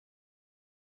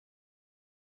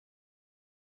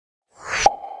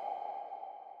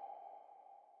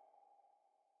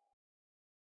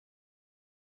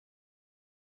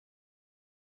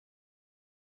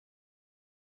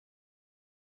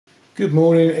Good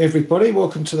morning, everybody.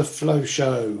 Welcome to the Flow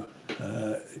Show.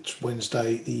 It's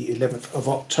Wednesday, the 11th of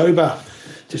October.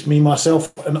 Just me,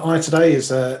 myself, and I today, as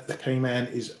the K-Man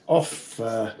is off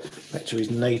back to his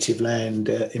native land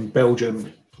in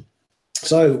Belgium.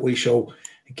 So we shall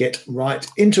get right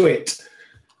into it.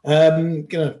 Going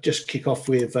to just kick off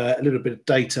with a little bit of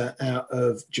data out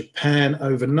of Japan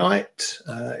overnight,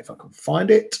 if I can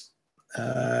find it.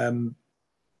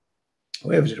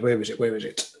 Where is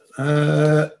it?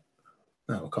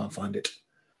 No, I can't find it.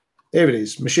 There it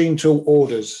is. Machine tool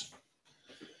orders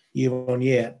year on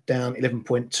year down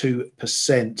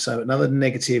 11.2%. So another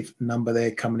negative number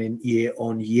there coming in year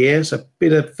on year. So a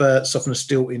bit of softness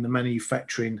still in the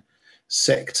manufacturing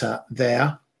sector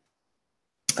there.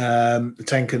 The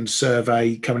Tankan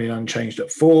survey coming in unchanged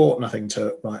at 4. Nothing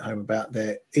to write home about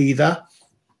there either.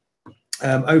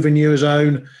 Over in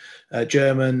Eurozone,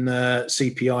 German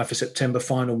CPI for September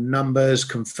final numbers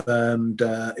confirmed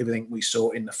everything we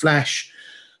saw in the flash.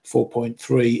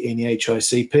 4.3 in the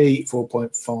HICP,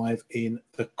 4.5 in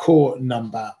the core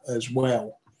number as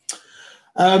well.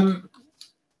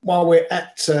 While we're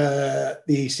at the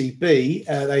ECB,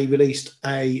 they released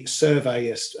a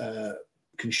survey,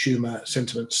 consumer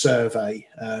sentiment survey.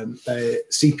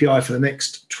 CPI for the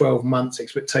next 12 months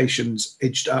expectations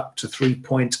edged up to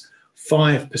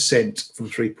 3.5% from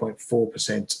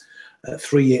 3.4%.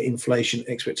 3-year inflation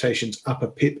expectations up a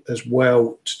pip as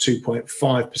well to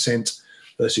 2.5%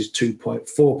 versus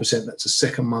 2.4%. That's the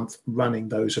second month running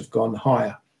those have gone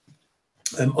higher.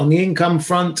 On the income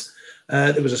front,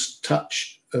 there was a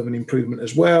touch of an improvement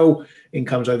as well.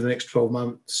 Incomes over the next 12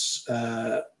 months,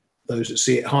 those that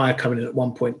see it higher coming in at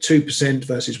 1.2%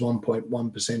 versus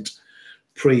 1.1%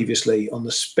 previously. On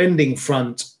the spending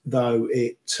front, though,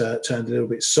 it turned a little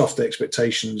bit softer.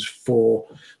 Expectations for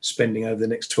spending over the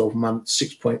next 12 months,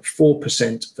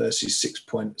 6.4% versus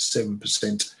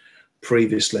 6.7%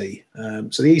 previously.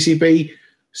 So the ECB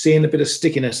seeing a bit of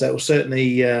stickiness. That will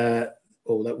certainly,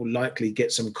 or that will likely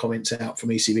get some comments out from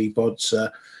ECB bods,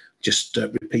 just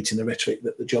repeating the rhetoric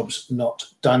that the job's not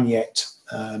done yet,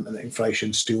 and that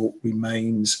inflation still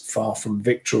remains far from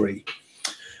victory.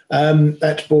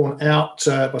 That's borne out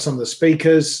by some of the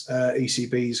speakers.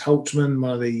 ECB's Holtzman,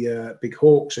 one of the big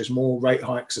hawks, says more rate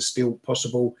hikes are still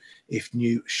possible if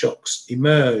new shocks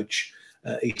emerge.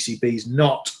 ECB's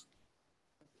not.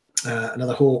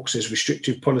 Another hawk says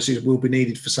restrictive policies will be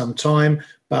needed for some time,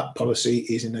 but policy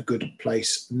is in a good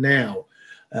place now.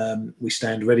 We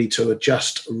stand ready to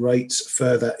adjust rates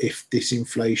further if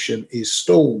disinflation is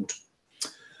stalled.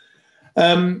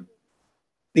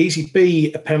 The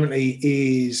ECB apparently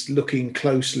is looking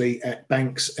closely at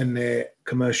banks and their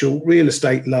commercial real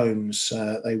estate loans.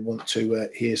 They want to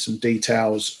hear some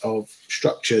details of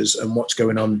structures and what's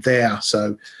going on there.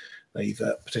 So they've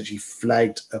potentially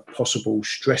flagged a possible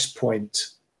stress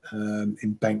point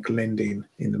in bank lending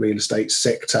in the real estate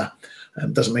sector.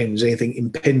 Doesn't mean there's anything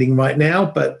impending right now,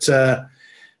 but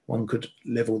one could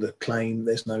level the claim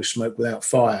there's no smoke without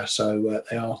fire. So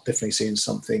they are definitely seeing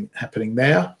something happening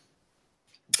there.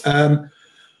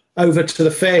 Over to the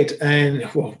Fed, and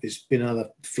well, there's been other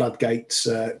floodgates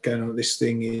going on with this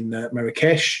thing in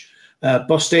Marrakesh.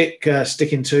 Bostic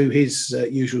sticking to his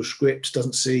usual script,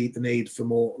 doesn't see the need for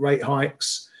more rate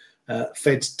hikes.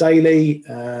 Fed's daily,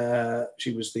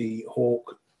 she was the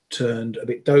hawk turned a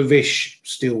bit dovish,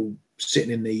 still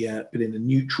sitting in the bit in the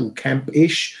neutral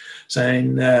camp-ish,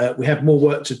 saying we have more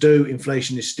work to do.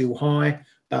 Inflation is still high,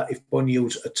 but if bond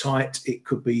yields are tight, it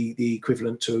could be the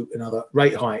equivalent to another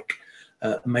rate hike.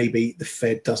 Maybe the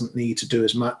Fed doesn't need to do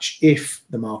as much if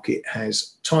the market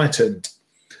has tightened.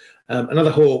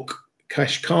 Another hawk,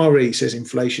 Kashkari, says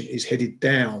inflation is headed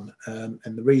down,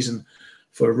 and the reason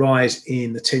for a rise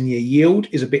in the 10-year yield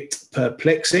is a bit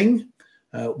perplexing.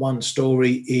 One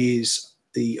story is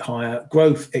the higher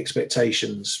growth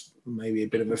expectations. Maybe a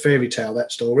bit of a fairy tale,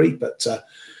 that story, but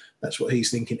that's what he's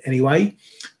thinking anyway.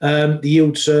 The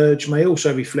yield surge may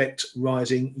also reflect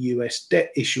rising US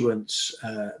debt issuance.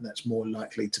 That's more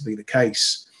likely to be the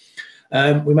case.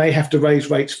 We may have to raise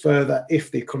rates further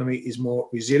if the economy is more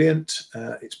resilient.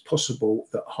 It's possible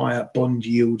that higher bond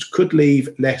yields could leave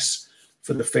less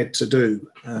for the Fed to do.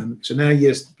 So now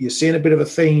you're seeing a bit of a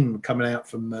theme coming out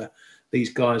from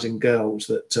these guys and girls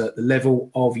that the level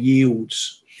of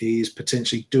yields is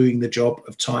potentially doing the job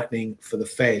of tightening for the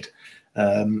Fed,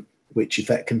 which, if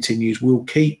that continues, will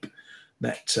keep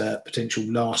that potential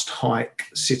last hike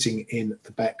sitting in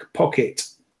the back pocket.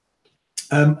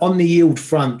 On the yield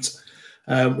front,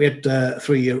 we had a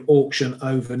 3-year auction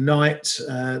overnight.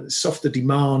 Softer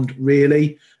demand,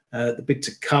 really. The bid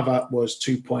to cover was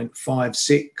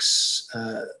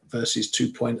 2.56 versus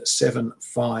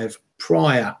 2.75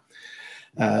 prior.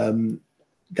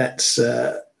 That's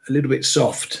a little bit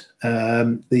soft.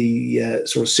 The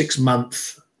sort of 6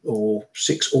 month or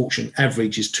 6 auction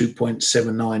average is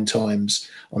 2.79 times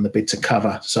on the bid to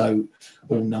cover. So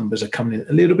all numbers are coming in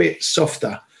a little bit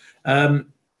softer.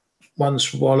 One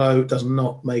swallow does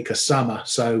not make a summer,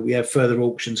 so we have further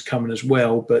auctions coming as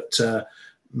well, but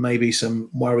maybe some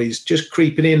worries just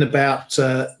creeping in about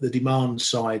the demand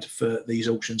side for these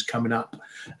auctions coming up,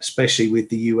 especially with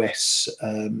the US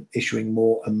issuing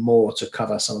more and more to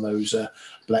cover some of those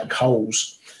black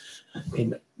holes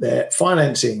in their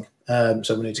financing.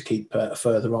 So we need to keep a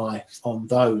further eye on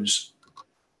those.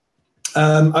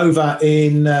 Over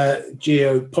in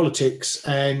geopolitics,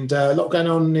 and a lot going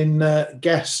on in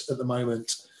gas at the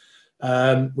moment.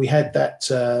 We had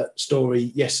that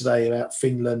story yesterday about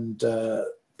Finland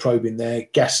probing their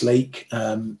gas leak,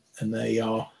 and they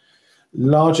are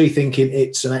largely thinking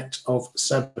it's an act of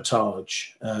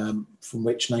sabotage, from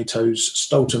which NATO's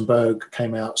Stoltenberg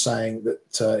came out saying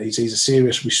that he sees a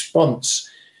serious response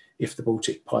if the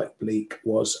Baltic pipe leak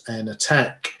was an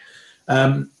attack.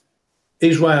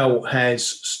 Israel has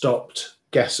stopped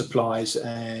gas supplies,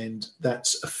 and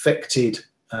that's affected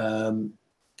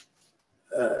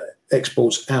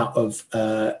exports out of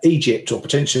Egypt, or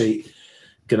potentially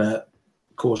going to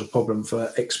cause a problem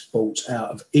for exports out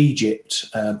of Egypt,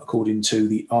 according to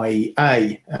the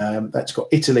IEA. That's got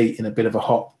Italy in a bit of a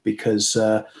hop because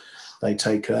they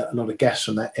take a lot of gas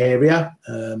from that area,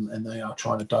 and they are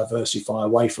trying to diversify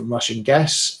away from Russian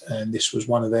gas. And this was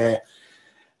one of their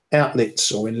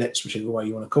outlets or inlets, whichever way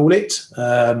you want to call it.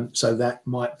 So that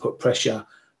might put pressure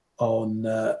on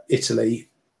Italy,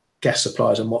 gas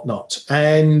supplies and whatnot.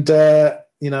 And,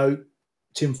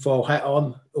 tinfoil hat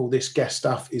on, all this gas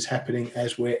stuff is happening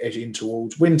as we're edging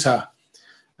towards winter.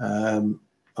 I'll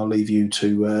leave you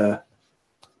to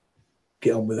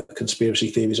get on with the conspiracy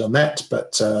theories on that,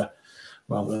 but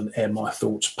rather than air my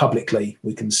thoughts publicly,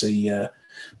 we can see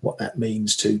what that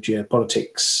means to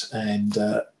geopolitics and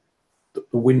the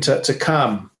winter to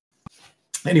come.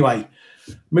 Anyway,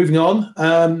 moving on.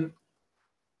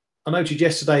 I noted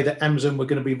yesterday that Amazon were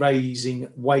going to be raising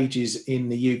wages in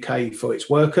the UK for its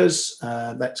workers.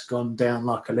 That's gone down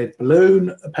like a lead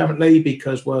balloon, apparently,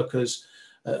 because workers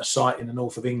at a site in the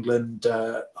north of England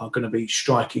are going to be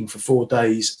striking for 4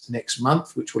 days next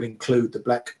month, which will include the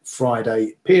Black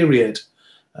Friday period,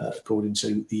 according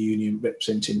to the union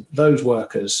representing those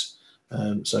workers.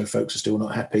 So folks are still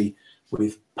not happy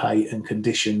with pay and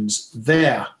conditions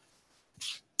there.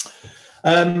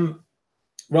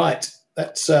 Right.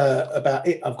 That's about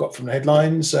it I've got from the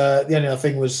headlines. The only other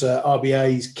thing was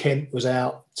RBA's Kent was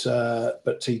out,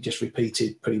 but he just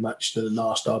repeated pretty much the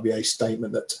last RBA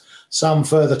statement that some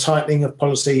further tightening of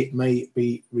policy may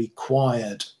be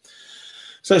required.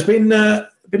 So it's been a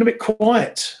bit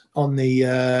quiet on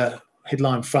the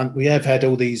headline front. We have had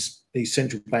all these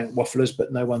central bank wafflers,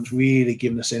 but no one's really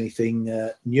given us anything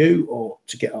new or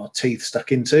to get our teeth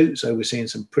stuck into. So we're seeing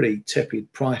some pretty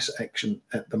tepid price action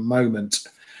at the moment.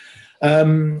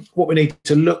 What we need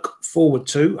to look forward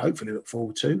to, hopefully look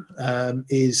forward to,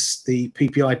 is the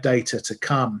PPI data to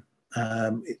come.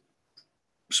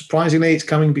 Surprisingly, it's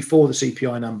coming before the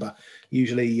CPI number.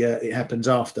 Usually it happens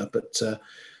after, but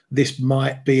this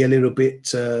might be a little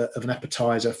bit of an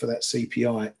appetizer for that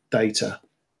CPI data.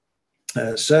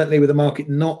 Certainly with the market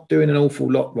not doing an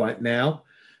awful lot right now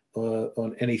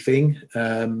on anything,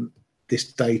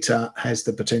 this data has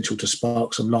the potential to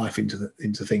spark some life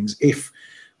into things if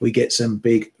we get some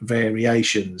big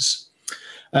variations.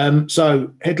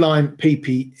 So headline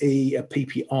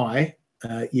PPI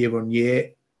year on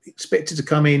year, expected to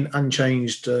come in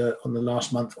unchanged on the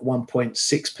last month at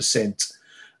 1.6%.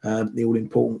 The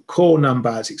all-important core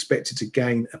number is expected to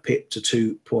gain a pip to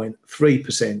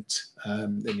 2.3%.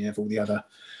 Then you have all the other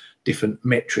different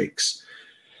metrics.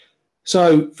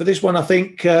 So for this one, I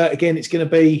think, again, it's going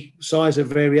to be size of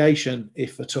variation,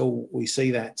 if at all we see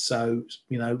that. So,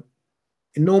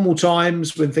 in normal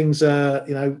times when things are,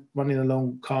 running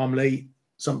along calmly,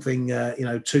 something,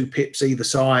 2 pips either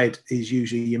side is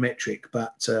usually your metric.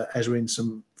 But as we're in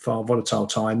some far volatile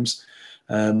times,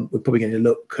 we're probably going to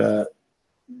look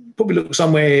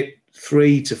somewhere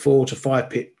 3 to 4 to 5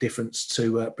 pip difference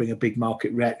to bring a big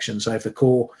market reaction. So if the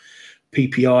core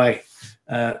PPI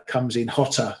comes in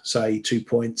hotter, say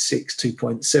 2.6,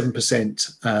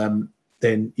 2.7%,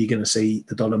 then you're going to see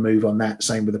the dollar move on that.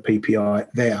 Same with the PPI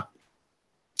there.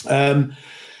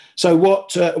 So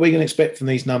what are we going to expect from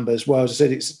these numbers? Well, as I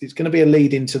said, it's going to be a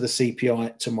lead into the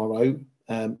CPI tomorrow.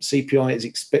 CPI is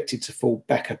expected to fall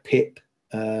back a pip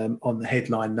on the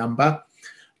headline number,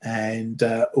 and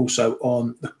also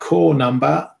on the core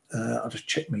number. I'll just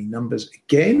check my numbers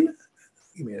again.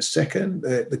 give me a second.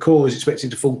 The core is expecting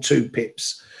to fall 2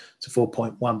 pips to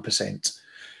 4.1%.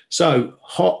 So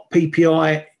hot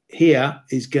PPI here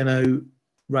is going to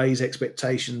raise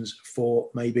expectations for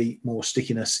maybe more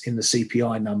stickiness in the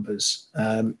CPI numbers.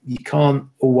 You can't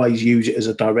always use it as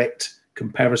a direct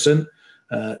comparison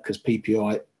because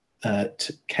PPI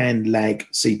can lag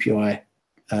CPI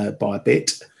by a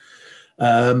bit.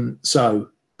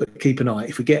 But keep an eye.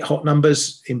 If we get hot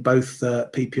numbers in both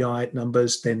PPI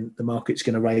numbers, then the market's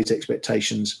going to raise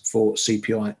expectations for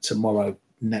CPI tomorrow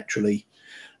naturally.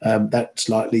 That's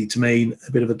likely to mean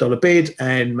a bit of a dollar bid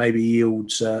and maybe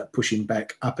yields pushing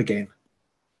back up again.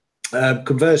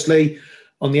 Conversely,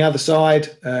 on the other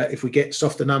side, if we get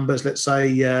softer numbers, let's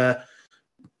say, the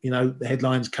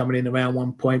headlines coming in around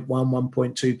 1.1,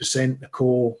 1.2%, the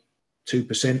core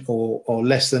 2% or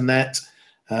less than that,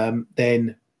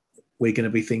 then we're going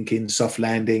to be thinking soft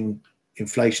landing,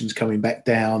 inflation's coming back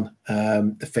down.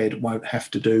 The Fed won't have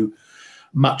to do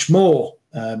much more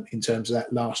in terms of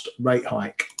that last rate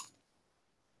hike.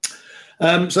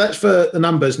 So that's for the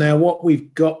numbers. Now, what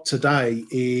we've got today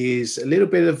is a little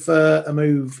bit of a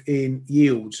move in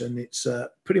yields, and it's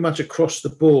pretty much across the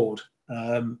board.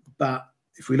 But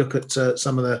if we look at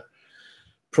some of the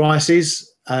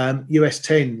prices, US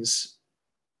 10s,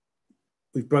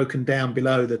 we've broken down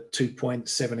below the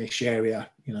 2.7-ish area.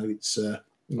 It's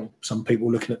some people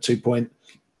looking at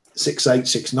 2.68,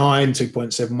 69,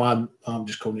 2.71. I'm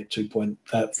just calling it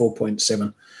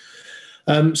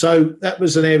 4.7. So that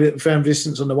was an area that we found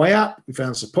resistance on the way up. We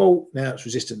found support. Now it's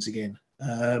resistance again.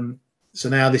 So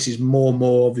now this is more and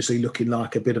more obviously looking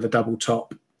like a bit of a double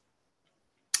top.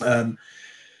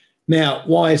 Now,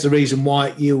 why is the reason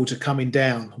why yields are coming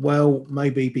down? Well,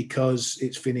 maybe because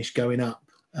it's finished going up.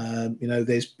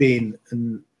 There's been a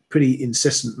pretty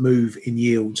incessant move in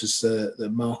yields as the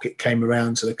market came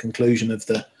around to the conclusion of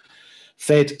the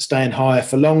Fed staying higher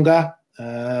for longer.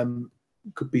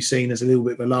 Could be seen as a little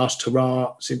bit of a last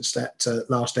hurrah since that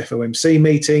last FOMC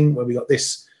meeting where we got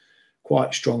this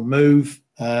quite strong move.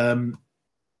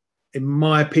 In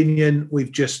my opinion,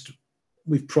 we've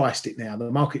priced it now.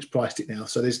 The market's priced it now.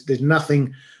 So there's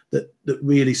nothing that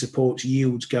really supports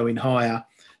yields going higher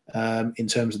in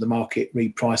terms of the market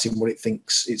repricing what it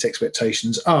thinks its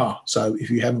expectations are. So if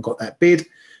you haven't got that bid,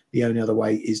 the only other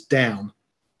way is down.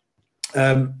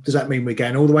 Does that mean we're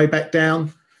going all the way back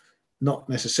down? Not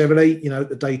necessarily.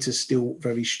 The data's still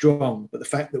very strong, but the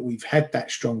fact that we've had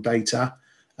that strong data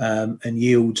and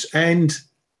yields and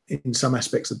in some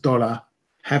aspects the dollar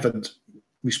haven't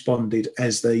responded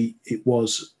as it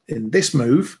was in this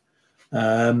move,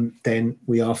 then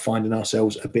we are finding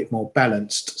ourselves a bit more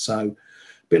balanced. So a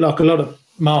bit like a lot of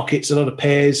markets, a lot of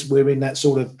pairs, we're in that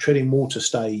sort of treading water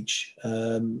stage,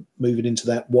 moving into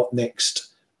that what next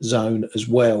zone as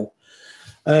well.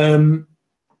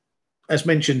 As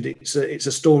mentioned, it's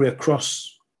a story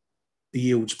across the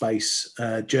yield space.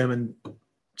 German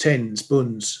 10s,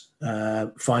 Bunds,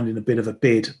 finding a bit of a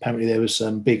bid. Apparently there was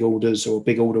some big orders, or a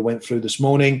big order went through this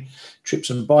morning, trips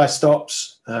and buy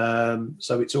stops.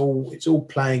 So it's all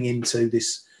playing into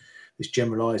this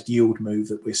generalized yield move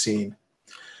that we're seeing.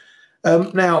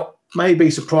 Now,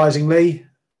 maybe surprisingly,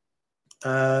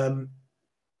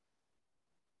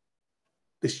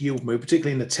 this yield move,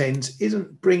 particularly in the 10s,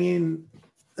 isn't bringing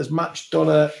as much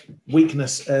dollar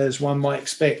weakness as one might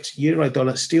expect. Euro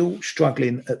dollar still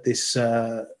struggling at this,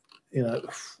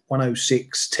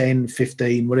 106, 10,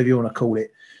 15, whatever you want to call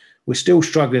it. We're still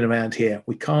struggling around here.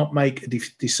 We can't make a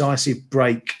decisive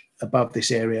break above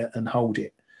this area and hold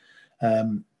it.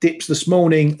 Dips this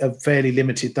morning are fairly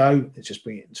limited though. Let's just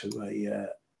bring it into a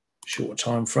shorter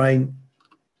time frame.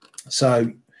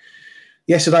 So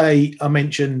yesterday I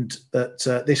mentioned that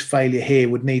this failure here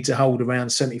would need to hold around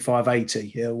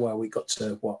 75.80. Yeah, well, we got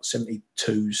to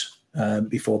 72s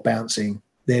before bouncing.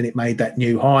 Then it made that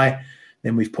new high.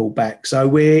 Then we've pulled back. So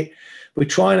we're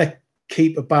trying to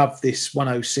keep above this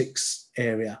 106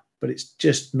 area, but it's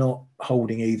just not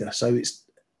holding either. So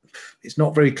it's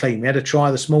not very clean. We had a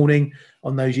try this morning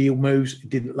on those yield moves. It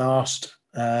didn't last.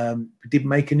 We did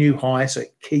make a new high, so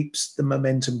it keeps the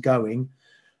momentum going.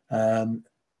 And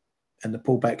the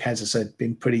pullback has, as I said,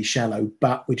 been pretty shallow,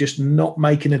 but we're just not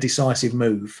making a decisive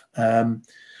move. On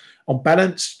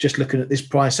balance, just looking at this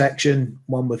price action,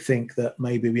 one would think that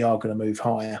maybe we are going to move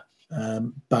higher.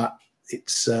 But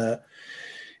it's a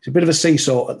bit of a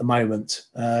seesaw at the moment.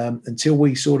 Until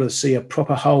we sort of see a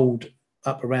proper hold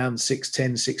up around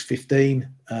 610, 615,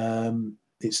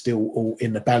 it's still all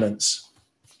in the balance.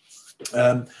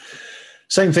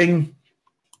 Same thing,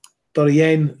 dollar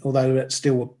yen, although that's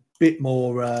still a bit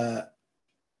more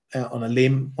out on a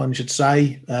limb, one should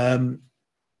say.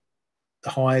 The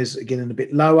highs are getting a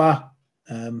bit lower.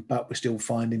 but we're still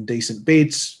finding decent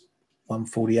bids.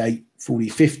 148, 40,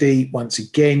 50 once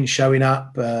again showing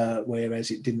up, whereas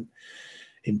it didn't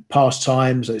in past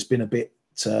times. So it's been a bit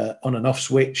on and off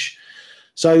switch.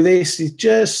 So this is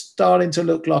just starting to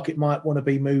look like it might want to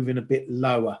be moving a bit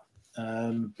lower.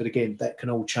 But again, that can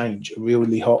all change. A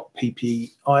really hot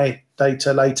PPI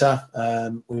data later,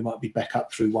 we might be back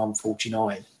up through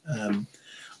 149.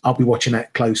 I'll be watching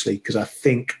that closely because I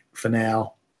think for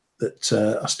now that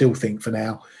I still think for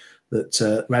now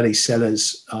that rally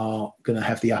sellers are going to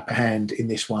have the upper hand in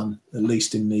this one, at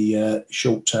least in the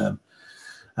short term.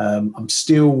 I'm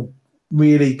still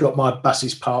really got my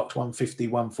buses parked 150,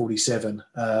 147,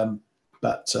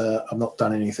 but I've not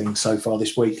done anything so far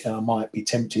this week, and I might be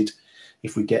tempted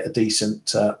if we get a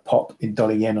decent pop in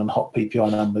dollar yen on hot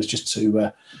PPI numbers just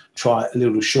to try a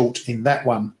little short in that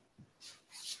one.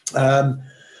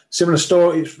 Similar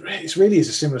story. It really is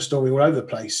a similar story all over the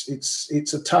place.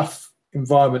 It's a tough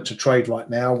environment to trade right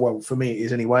now. Well, for me it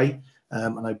is anyway. I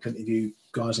know plenty of you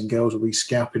guys and girls will be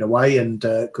scalping away, and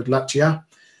good luck to you.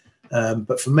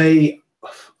 But for me,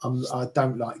 I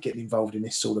don't like getting involved in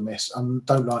this sort of mess. I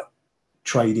don't like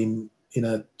trading in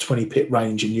a 20 pip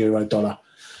range in euro dollar.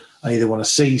 I either want to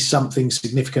see something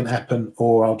significant happen,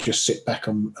 or I'll just sit back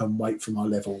and wait for my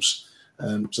levels.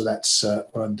 So that's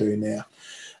what I'm doing now.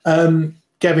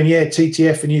 Gavin, yeah,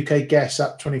 TTF and UK gas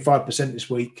up 25% this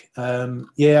week.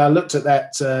 Yeah, I looked at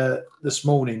that this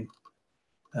morning.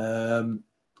 A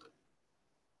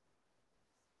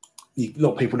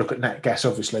lot of people look at nat gas,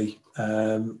 obviously,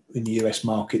 in the US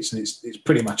markets, and it's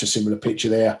pretty much a similar picture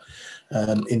there.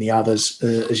 In the others,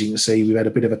 as you can see, we've had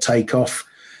a bit of a takeoff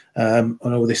on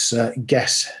all this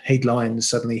gas headlines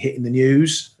suddenly hitting the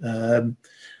news. As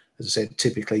I said,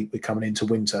 typically we're coming into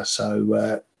winter,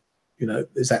 so you know,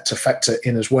 there's that to factor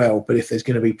in as well. But if there's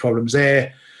going to be problems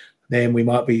there, then we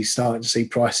might be starting to see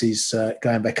prices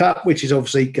going back up, which is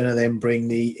obviously going to then bring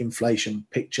the inflation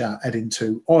picture, adding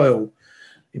to oil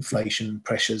inflation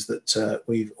pressures that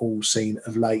we've all seen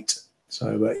of late.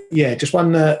 So yeah, just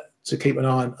one to keep an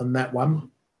eye on that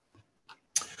one.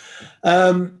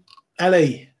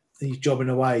 Ali, he's jobbing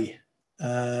away,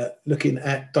 looking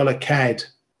at dollar CAD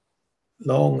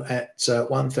long at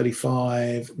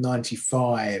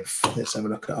 135.95. Let's have a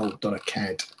look at old dollar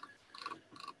CAD.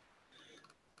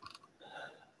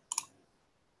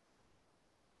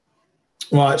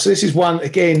 Right, so this is one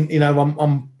again. You know,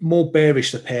 I'm more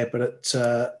bearish the pair, but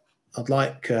I'd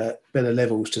like better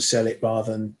levels to sell it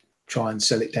rather than try and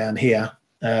sell it down here.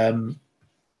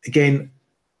 Again,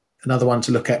 another one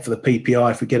to look at for the PPI.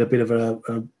 If we get a bit of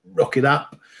a rocket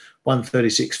up,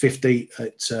 136.50,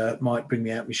 it might bring me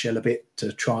out, Michelle, a bit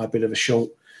to try a bit of a short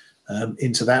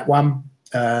into that one.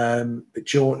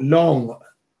 But you're long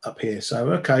up here,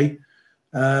 so okay.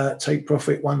 Take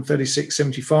profit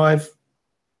 136.75.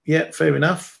 Yeah, fair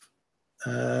enough.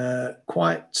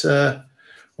 Quite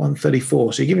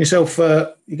 134. So you're giving yourself,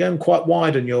 you're going quite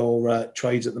wide on your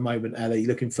trades at the moment, Ali. You're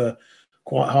looking for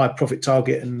quite a high profit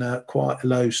target and quite a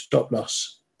low stop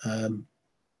loss on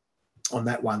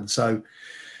that one. So,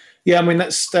 yeah, I mean,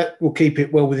 that will keep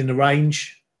it well within the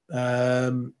range.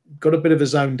 Got a bit of a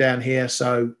zone down here,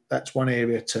 so that's one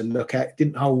area to look at. It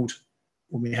didn't hold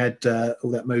when we had all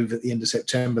that move at the end of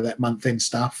September, that month-end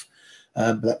stuff.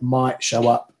 But that might show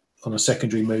up on a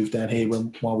secondary move down here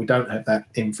while we don't have that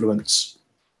influence.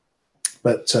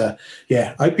 But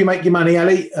yeah, I hope you make your money,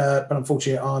 Ali. But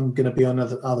unfortunately, I'm going to be on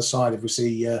the other side if we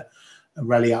see a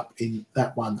rally up in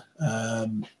that one.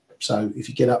 So if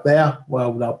you get up there,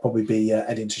 well, they'll probably be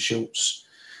adding to shorts,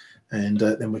 and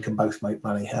then we can both make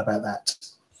money. How about that?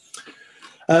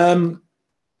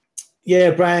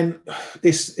 Yeah, Bran,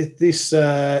 this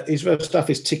stuff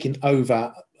is ticking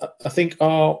over. I think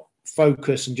our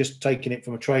focus and just taking it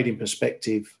from a trading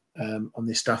perspective on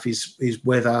this stuff is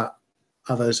whether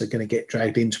others are going to get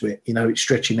dragged into it. You know, it's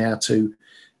stretching out to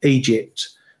Egypt,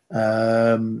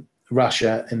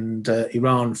 Russia, and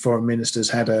Iran foreign ministers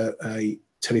had a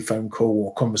telephone call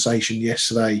or conversation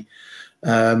yesterday.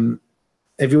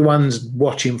 Everyone's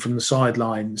watching from the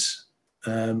sidelines,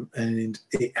 and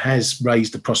it has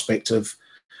raised the prospect of,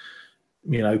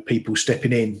 you know, people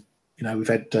stepping in. You know, we've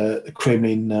had the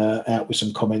Kremlin out with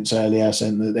some comments earlier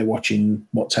saying that they're watching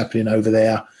what's happening over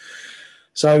there.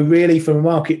 So really, from a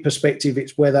market perspective,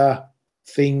 it's whether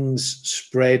things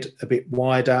spread a bit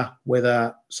wider,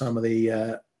 whether some of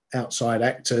the outside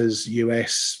actors,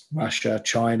 US, Russia,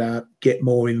 China, get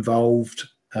more involved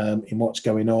in what's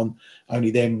going on.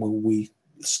 Only then will we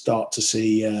start to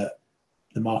see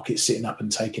the market sitting up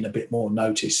and taking a bit more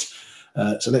notice.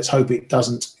 So let's hope it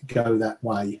doesn't go that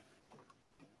way.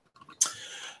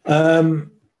 Hey,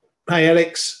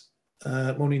 Alex,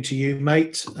 Morning to you,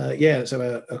 mate. Yeah, let's have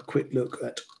a quick look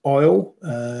at oil.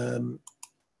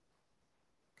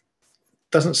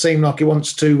 Doesn't seem like it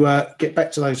wants to get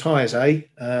back to those highs, eh?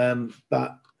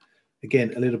 But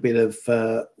again, a little bit of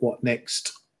what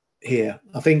next here.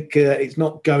 I think it's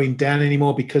not going down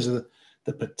anymore because of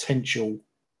the potential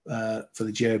for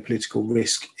the geopolitical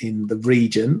risk in the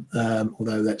region,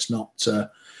 although that's not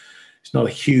it's not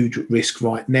a huge risk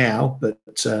right now, but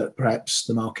perhaps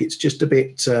the market's just a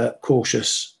bit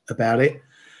cautious about it.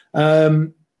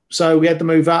 So we had the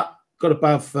move up, got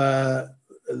above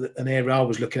an area I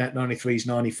was looking at, 93s,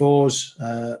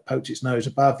 94s, poked its nose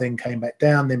above, then came back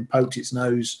down, then poked its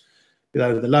nose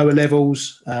below the lower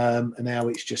levels, and now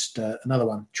it's just another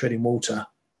one, treading water.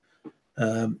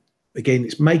 Again,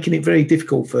 it's making it very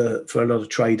difficult for a lot of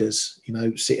traders, you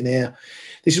know, sitting there.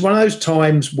 This is one of those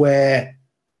times where,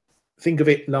 think of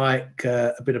it like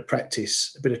a bit of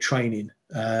practice, a bit of training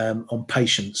on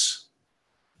patience.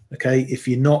 Okay, if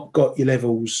you're not got your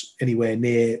levels anywhere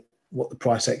near what the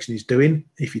price action is doing,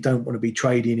 if you don't want to be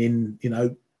trading in, you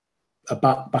know, a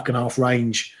buck and a half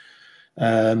range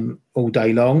all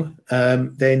day long,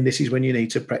 then this is when you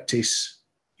need to practice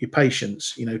your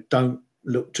patience. You know, don't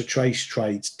look to trace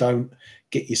trades. Don't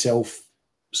get yourself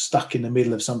stuck in the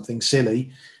middle of something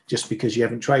silly just because you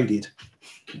haven't traded.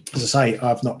 As I say,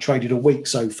 I've not traded a week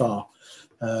so far,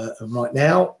 and right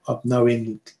now I've no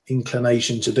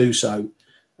inclination to do so.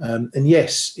 And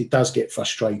yes, it does get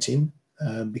frustrating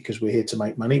because we're here to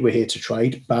make money, we're here to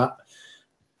trade, but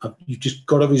you've just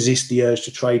got to resist the urge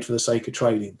to trade for the sake of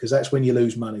trading, because that's when you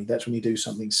lose money. That's when you do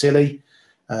something silly.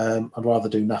 I'd rather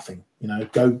do nothing. You know,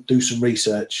 go do some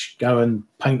research, go and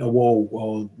paint a wall,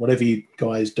 or whatever you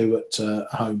guys do at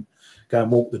home. Go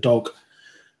and walk the dog.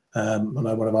 I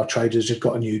know one of our traders just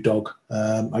got a new dog.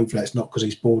 Hopefully that's not because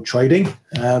he's bored trading,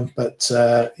 but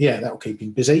yeah, that'll keep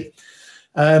him busy.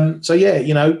 So yeah,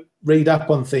 you know, read up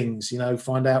on things. You know,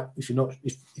 find out if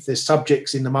if there's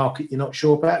subjects in the market you're not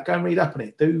sure about, go and read up on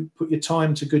it. Do put your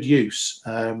time to good use.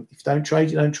 If you don't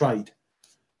trade, you don't trade.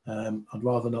 I'd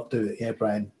rather not do it. Yeah,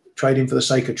 Brian. Trading for the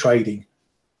sake of trading,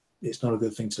 it's not a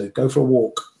good thing to do. Go for a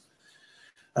walk.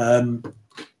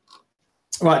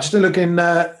 Right, just to look in,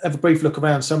 have a brief look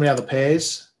around some of the other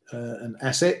pairs and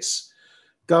assets.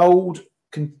 Gold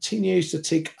continues to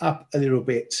tick up a little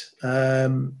bit.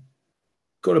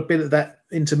 Got a bit of that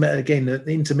the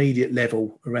intermediate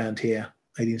level around here,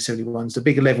 1871s. The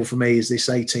bigger level for me is this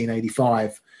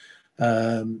 1885,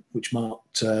 which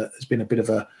marked has been a bit of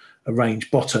a range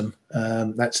bottom.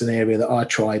 That's an area that I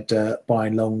tried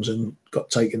buying longs and got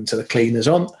taken to the cleaners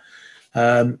on.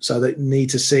 So they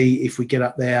need to see if we get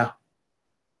up there,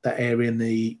 that area in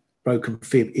the broken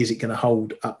fib, is it going to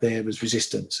hold up there as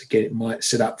resistance? Again, it might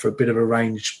set up for a bit of a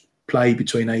range play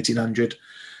between 1800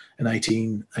 and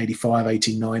 1885,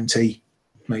 1890,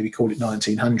 maybe call it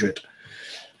 1900.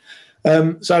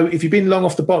 So if you've been long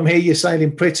off the bottom here, you're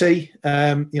sailing pretty.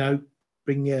 You know,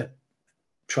 bring your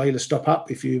trailer stop up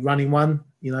if you're running one.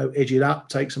 You know, edge it up,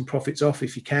 take some profits off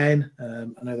if you can.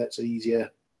 I know that's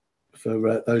easier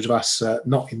for those of us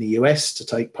not in the US to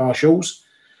take partials.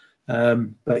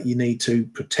 But you need to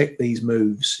protect these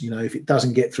moves. You know, if it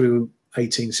doesn't get through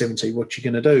 1870, what you're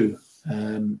going to do?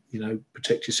 You know,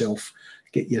 protect yourself,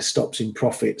 get your stops in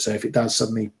profit. So if it does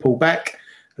suddenly pull back,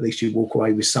 at least you walk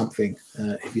away with something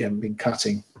if you haven't been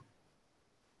cutting.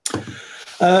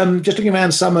 Just looking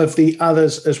around some of the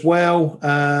others as well,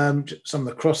 some of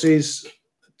the crosses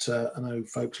that I know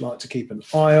folks like to keep an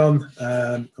eye on.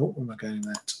 Oh, where am I going in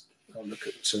that? I'll look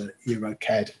at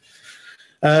EURUSD.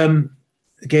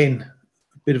 Again,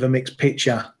 a bit of a mixed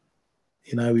picture.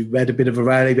 You know, we've had a bit of a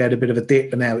rally, we had a bit of a dip,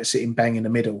 but now it's sitting bang in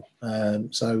the middle.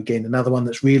 So again, another one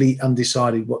that's really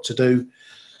undecided what to do.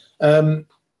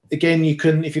 Again, you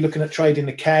can, if you're looking at trading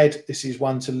the CAD, this is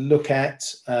one to look at.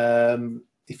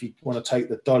 If you want to take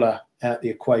the dollar out the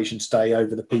equation, stay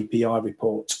over the PPI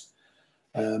report.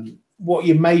 What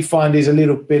you may find is a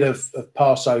little bit of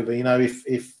Passover. You know,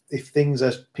 if things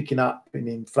are picking up in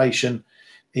inflation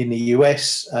in the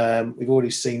US, we've already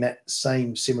seen that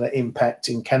same similar impact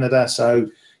in Canada. So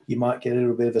you might get a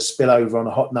little bit of a spillover on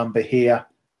a hot number here,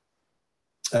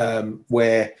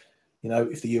 where, you know,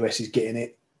 if the US is getting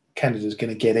it, Canada's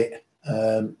going to get it.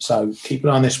 So keep an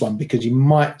eye on this one, because you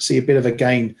might see a bit of a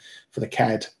gain for the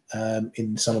CAD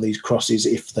in some of these crosses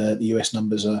if the US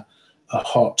numbers are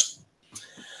hot.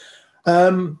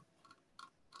 Right,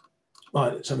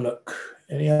 let's have a look.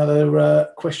 Any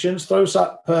other questions? Throw us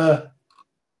up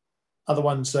other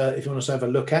ones if you want us to have a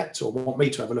look at, or want me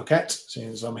to have a look at,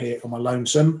 since I'm here on my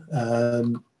lonesome.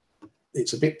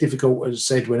 It's a bit difficult, as I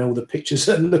said, when all the pictures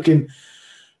are looking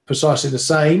precisely the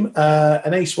same.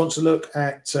 Anis wants to look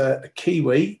at a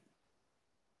Kiwi,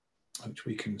 which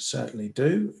we can certainly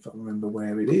do. If I remember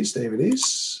where it is, there it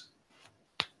is.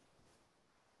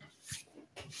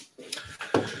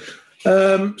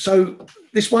 So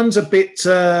this one's a bit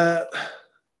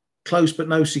close but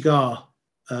no cigar.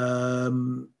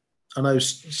 I know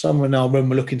someone in our room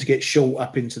were looking to get short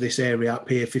up into this area up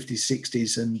here, 50s,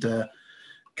 60s, and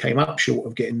came up short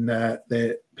of getting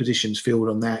their positions filled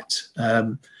on that.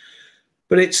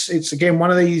 But it's again one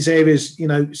of these areas, you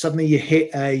know, suddenly you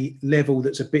hit a level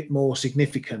that's a bit more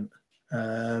significant.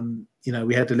 You know,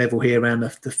 we had the level here around the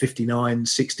 59,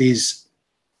 60s,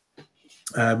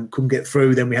 couldn't get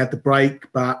through. Then we had the break,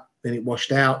 but then it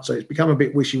washed out. So it's become a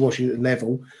bit wishy-washy at the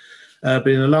level. But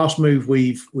in the last move,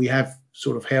 we have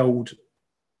sort of held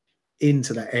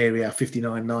into that area,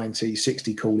 59, 90,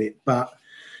 60, call it. But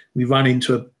we run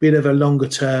into a bit of a longer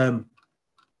term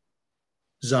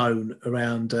zone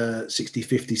around 60,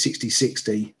 50, 60,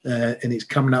 60, and it's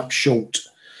coming up short.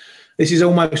 This is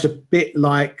almost a bit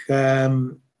like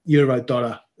euro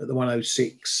dollar at the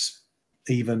 106,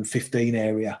 even 15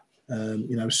 area.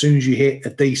 You know, as soon as you hit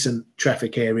a decent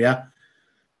traffic area,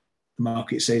 the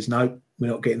market says, no,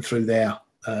 we're not getting through there.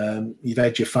 You've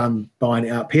had your fun buying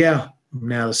it up here.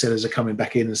 Now the sellers are coming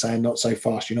back in and saying, not so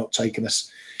fast, you're not taking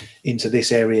us into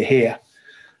this area here.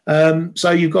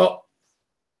 So you've got,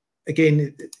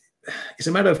 again, it's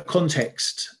a matter of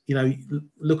context. You know,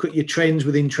 look at your trends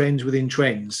within trends within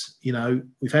trends. You know,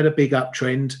 we've had a big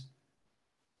uptrend.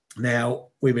 Now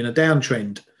we're in a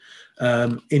downtrend.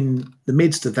 In the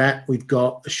midst of that, we've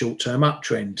got a short-term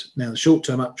uptrend. Now the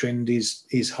short-term uptrend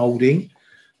is holding.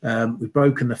 We've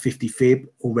broken the 50 fib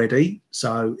already,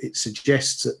 so it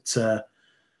suggests that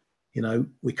you know,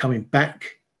 we're coming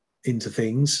back into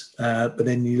things. But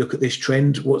then you look at this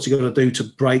trend. What's it got to do to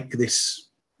break this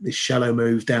shallow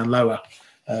move down lower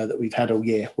that we've had all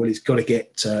year? Well, it's got to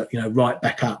get you know, right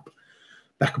back up,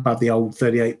 back above the old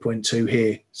 38.2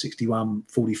 here,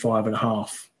 61.45 and a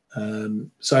half.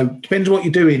 So depends what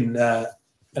you're doing,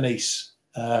 Anis.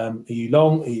 Are you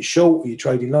long? Are you short? Are you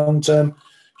trading long term?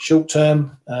 Short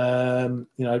term,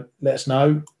 you know, let us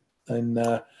know, and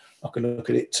I can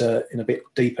look at it in a bit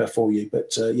deeper for you.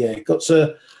 But yeah, got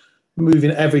to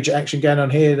moving average action going on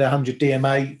here. The 100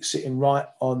 DMA sitting right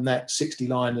on that 60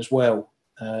 line as well.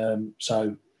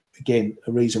 So again,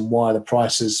 a reason why the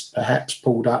price has perhaps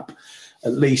pulled up,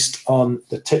 at least on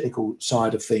the technical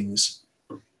side of things.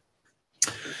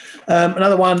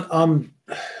 Another one,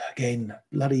 again,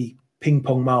 bloody ping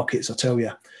pong markets, I tell you.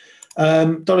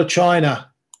 Dollar China.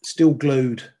 Still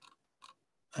glued.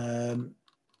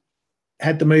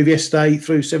 Had the move yesterday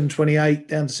through 728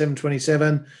 down to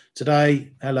 727.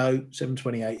 Today, hello,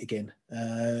 728 again.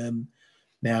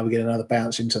 Now we get another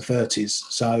bounce into 30s.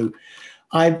 So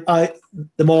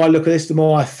the more I look at this, the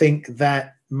more I think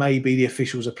that maybe the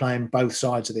officials are playing both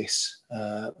sides of this,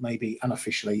 maybe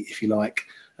unofficially, if you like.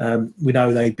 We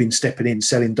know they've been stepping in,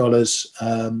 selling dollars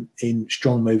in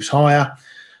strong moves higher.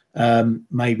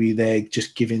 Maybe they're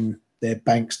just giving their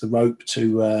banks the rope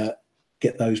to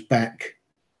get those back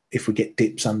if we get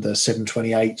dips under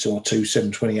 728 or to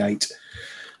 728.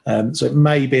 So it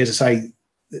may be, as I say,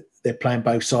 they're playing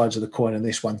both sides of the coin on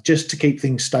this one, just to keep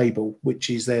things stable, which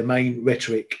is their main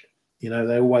rhetoric. You know,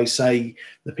 they always say,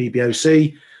 the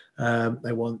PBOC,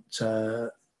 they want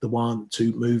the yuan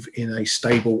to move in a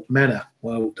stable manner.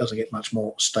 Well, it doesn't get much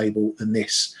more stable than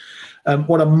this.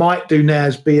 What I might do now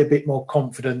is be a bit more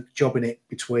confident jobbing it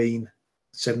between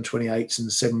 728s and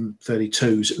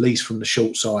 732s, at least from the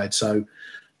short side. So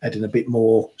adding a bit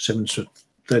more 732s,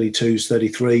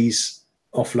 33s,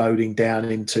 offloading down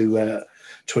into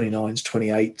 29s,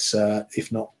 28s,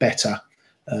 if not better.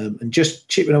 And just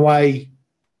chipping away,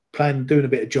 doing a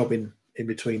bit of jobbing in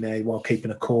between there while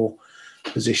keeping a core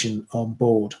position on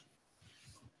board.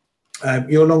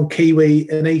 You're long Kiwi,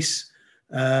 Anis,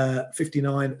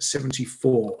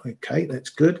 59.74. Okay,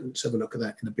 that's good. Let's have a look at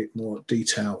that in a bit more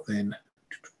detail then.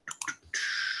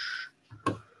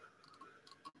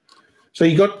 So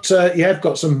you have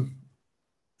got a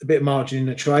bit of margin in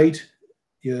the trade.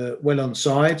 You're well on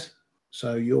side,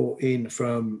 so you're in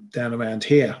from down around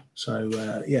here. So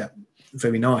yeah,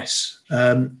 very nice.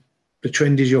 The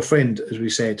trend is your friend, as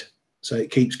we said. So it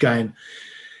keeps going.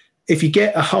 If you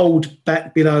get a hold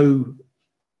back below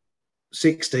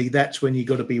 60, that's when you've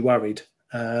got to be worried.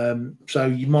 So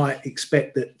you might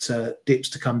expect that dips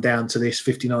to come down to this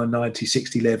 59, 90,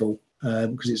 60 level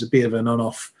because it's a bit of an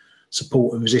on-off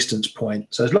support and resistance point.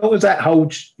 So as long as that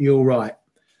holds, you're all right.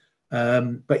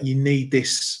 But you need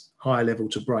this higher level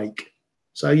to break.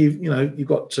 So you've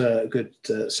got a good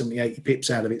 70, 80 pips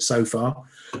out of it so far.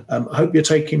 I hope you're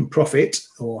taking profit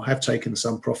or have taken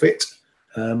some profit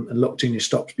and locked in your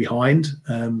stops behind,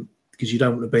 because you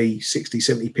don't want to be 60,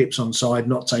 70 pips on side,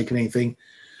 not taking anything,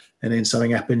 and then something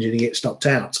happens and you get stopped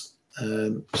out.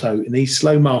 So in these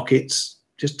slow markets,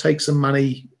 just take some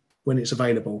money when it's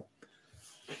available.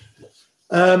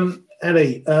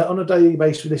 Ellie, on a daily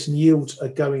basis, listen, yields are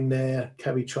going there,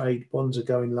 carry trade, bonds are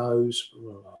going lows.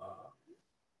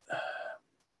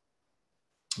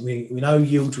 We know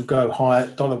yields will go higher,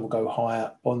 dollar will go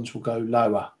higher, bonds will go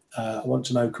lower. I want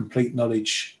to know complete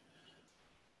knowledge.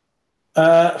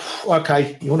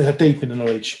 Okay, you want to go deep in the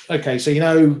knowledge. Okay, so you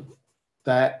know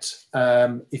that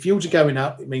if yields are going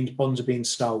up, it means bonds are being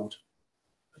sold.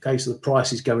 Okay, so the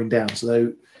price is going down.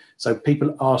 So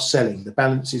people are selling. The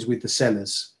balance is with the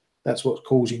sellers. That's what's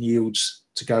causing yields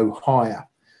to go higher.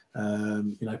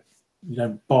 You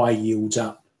don't buy yields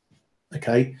up.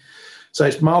 Okay, so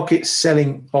it's markets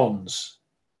selling bonds.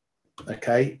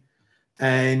 Okay,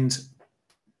 and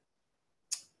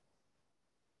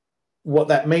what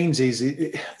that means is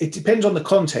it depends on the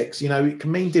context. It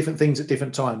can mean different things at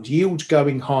different times. Yields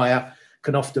going higher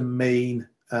can often mean,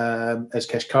 as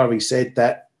Kashkari said,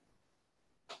 that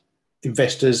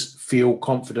investors feel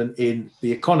confident in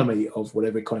the economy of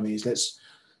whatever economy is.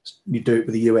 You do it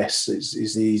with the US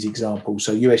is the easy example.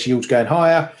 So US yields going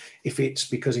higher. If it's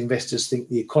because investors think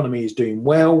the economy is doing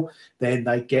well, then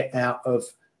they get out of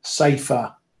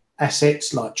safer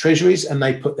assets like treasuries and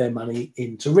they put their money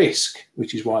into risk,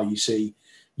 which is why you see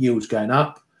yields going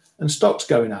up and stocks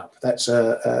going up. That's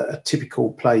a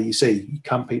typical play you see.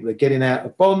 People are getting out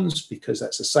of bonds because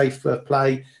that's a safer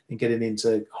play and getting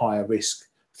into higher risk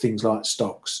things like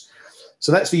stocks.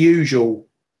 So that's the usual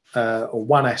or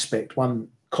one aspect, one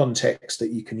context that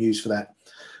you can use for that.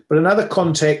 But another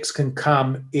context can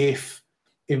come if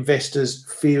investors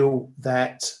feel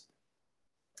that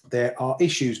there are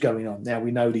issues going on. Now,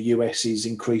 we know the US is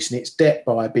increasing its debt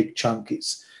by a big chunk.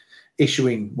 It's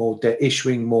issuing more debt,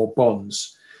 issuing more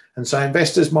bonds. And so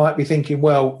investors might be thinking,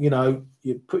 well,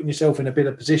 you're putting yourself in a bit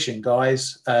of position,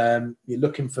 guys. You're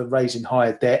looking for raising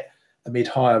higher debt amid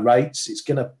higher rates. It's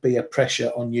going to be a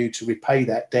pressure on you to repay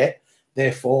that debt.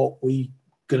 Therefore, we're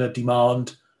going to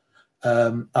demand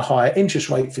a higher interest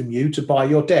rate from you to buy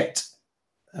your debt.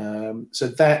 So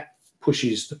that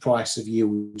pushes the price of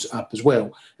yields up as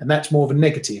well. And that's more of a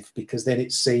negative because then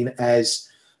it's seen as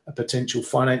a potential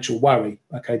financial worry.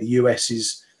 Okay, the US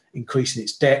is increasing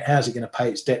its debt. How's it going to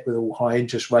pay its debt with all high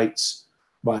interest rates?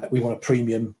 Right, we want a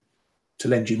premium to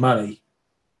lend you money,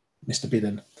 Mr.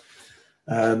 Biden.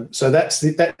 So that's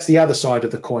the other side of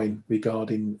the coin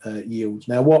regarding yields.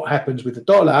 Now, what happens with the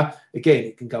dollar? Again,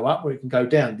 it can go up or it can go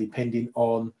down depending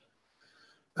on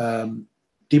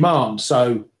demand.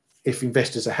 So if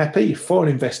investors are happy, if foreign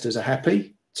investors are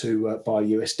happy to buy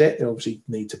US debt, they obviously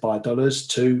need to buy dollars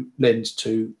to lend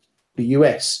to the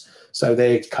US. So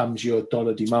there comes your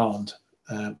dollar demand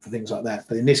for things like that.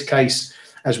 But in this case,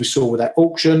 as we saw with that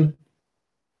auction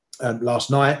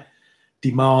last night,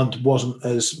 demand wasn't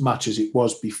as much as it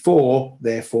was before.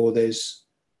 Therefore, there's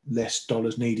less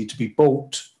dollars needed to be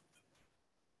bought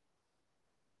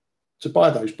to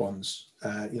buy those bonds.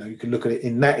 You can look at it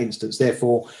in that instance.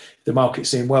 Therefore, the market's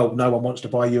saying, well, no one wants to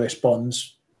buy US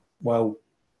bonds. Well,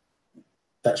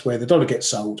 that's where the dollar gets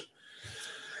sold.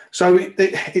 So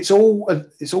it's all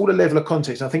a level of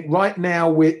context. I think right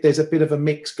now there's a bit of a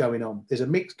mix going on. There's a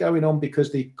mix going on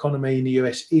because the economy in the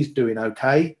US is doing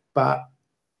okay, but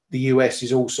the US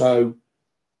is also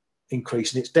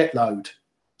increasing its debt load.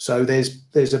 So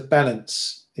there's a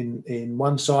balance. In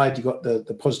one side, you've got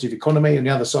the positive economy, and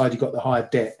the other side, you've got the higher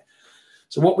debt.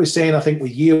 So what we're seeing, I think,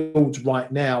 with yields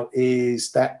right now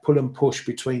is that pull and push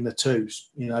between the two.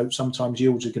 Sometimes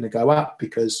yields are going to go up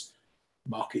because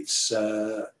markets,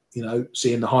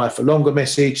 seeing the higher for longer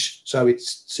message. So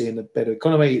it's seeing a better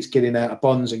economy. It's getting out of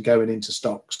bonds and going into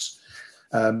stocks.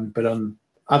 But on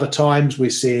other times, we're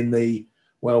seeing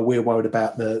we're worried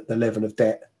about the level of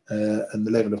debt and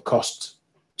the level of cost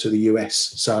to the US.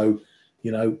 So,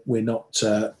 we're not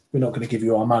going to give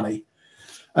you our money.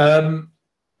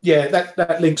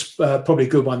 That link's probably a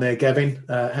good one there, Gavin.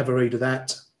 Have a read of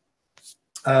that.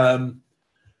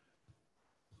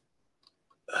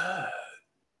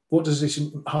 What does this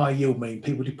high yield mean?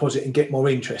 People deposit and get more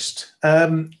interest.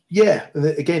 Again,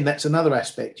 that's another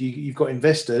aspect. You've got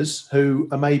investors who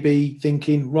are maybe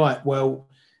thinking, right, well,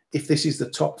 if this is the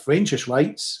top for interest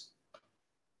rates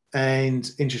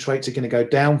and interest rates are going to go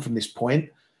down from this point,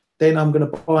 then I'm going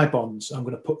to buy bonds. I'm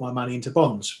going to put my money into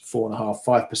bonds,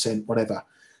 4.5%, 5%, whatever,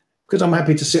 because I'm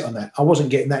happy to sit on that. I wasn't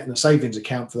getting that in a savings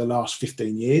account for the last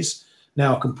 15 years.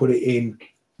 Now I can put it in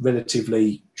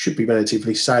should be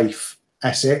relatively safe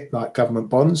asset like government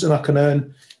bonds, and I can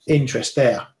earn interest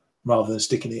there rather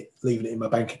than leaving it in my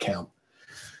bank account.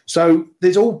 So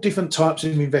there's all different types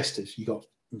of investors. You've got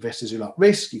investors who like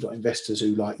risk, you've got investors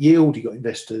who like yield, you've got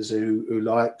investors who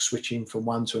like switching from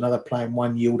one to another, playing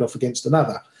one yield off against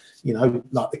another. You know,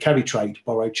 like the carry trade,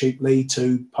 borrow cheaply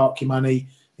to park your money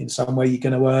in somewhere you're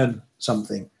going to earn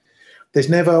something. There's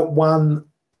never one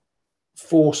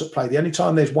force at play. The only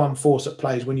time there's one force at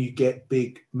play is when you get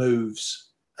big moves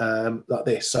like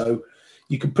this. So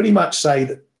you can pretty much say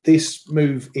that this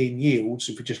move in yields,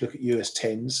 if we just look at US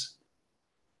 10s,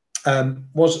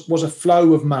 was a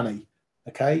flow of money.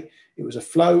 Okay, it was a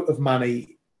flow of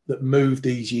money that moved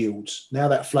these yields. Now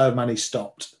that flow of money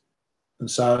stopped, and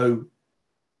so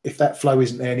if that flow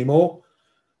isn't there anymore,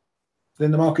 then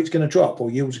the market's going to drop,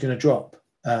 or yields are going to drop.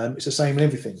 It's the same in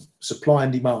everything, supply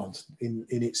and demand in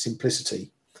its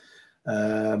simplicity.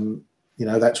 You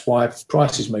know, that's why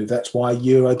prices move. That's why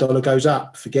euro dollar goes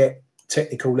up. Forget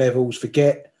technical levels,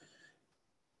 forget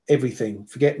everything,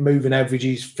 forget moving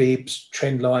averages, fibs,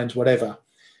 trend lines, whatever.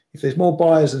 If there's more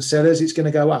buyers than sellers, it's going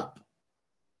to go up.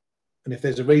 And if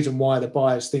there's a reason why the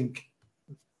buyers think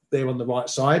they're on the right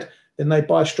side, then they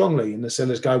buy strongly, and the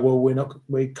sellers go, well,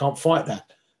 we can't fight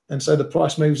that. And so the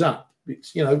price moves up.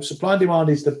 It's, you know, supply and demand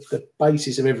is the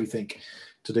basis of everything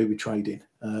to do with trading.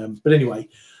 But anyway,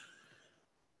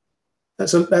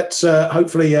 that's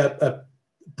hopefully a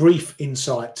brief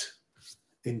insight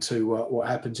into what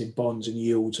happens in bonds and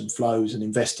yields and flows and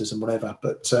investors and whatever.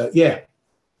 But yeah,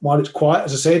 while it's quiet,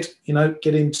 as I said, you know,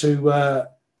 get into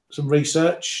some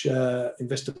research.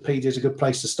 Investopedia is a good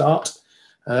place to start.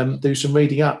 Do some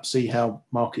reading up, see how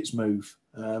markets move.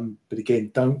 But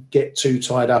again, don't get too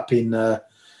tied up in the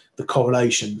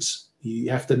correlations.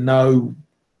 You have to know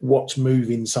what's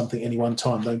moving something any one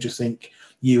time. Don't just think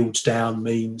yields down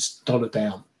means dollar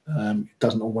down. It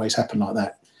doesn't always happen like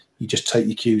that. You just take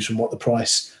your cues from what the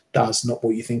price does, not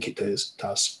what you think it does.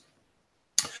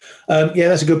 Yeah,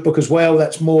 that's a good book as well.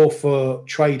 That's more for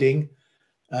trading.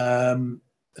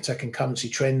 Attacking Currency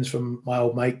Trends from my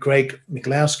old mate Greg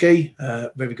Michalowski,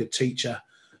 very good teacher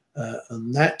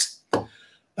on that.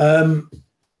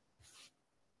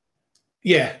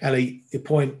 Yeah, Ali, your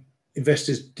point,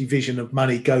 investors' division of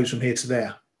money goes from here to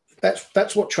there.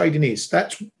 That's what trading is.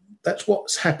 That's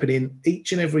what's happening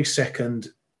each and every second.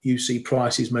 You see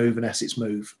prices move and assets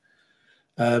move.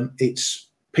 It's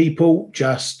people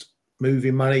just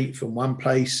moving money from one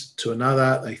place to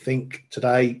another. They think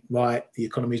today, right, the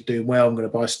economy is doing well, I'm going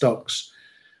to buy stocks.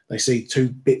 They see 2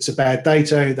 bits of bad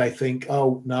data. They think,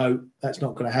 oh, no, that's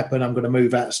not going to happen. I'm going to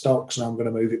move out of stocks and I'm going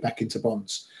to move it back into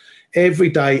bonds. Every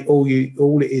day, all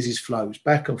it is flows,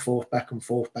 back and forth, back and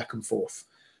forth, back and forth.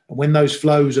 And when those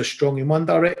flows are strong in one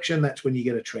direction, that's when you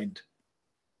get a trend.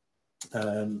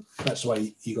 That's the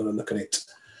way you got to look at it.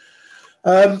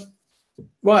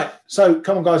 Right, so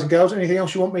come on, guys and girls. Anything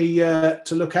else you want me to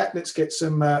look at? Let's get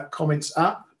some comments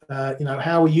up. You know,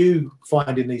 how are you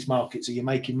finding these markets? Are you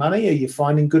making money? Are you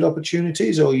finding good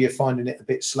opportunities, or are you finding it a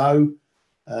bit slow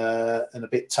and a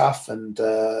bit tough, and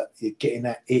you're getting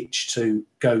that itch to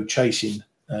go chasing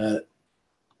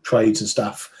trades and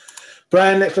stuff?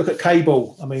 Brian, let's look at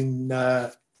cable. I mean,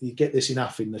 you get this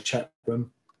enough in the chat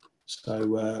room,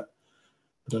 so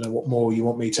I don't know what more you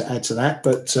want me to add to that,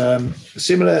 but a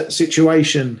similar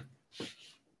situation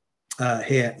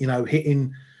here, you know,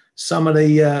 hitting some of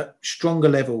the stronger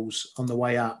levels on the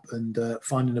way up and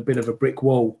finding a bit of a brick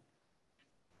wall.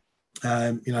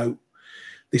 You know,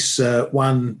 this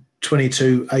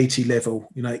 122.80 level,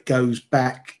 you know, it goes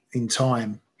back in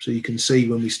time. So you can see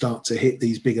when we start to hit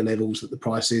these bigger levels that the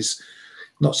price is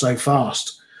not so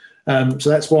fast. So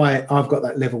that's why I've got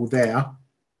that level there.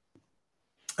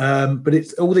 But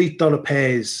it's all these dollar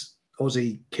pairs,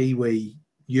 Aussie, Kiwi,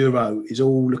 Euro, is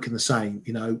all looking the same.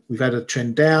 You know, we've had a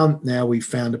trend down. Now we've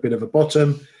found a bit of a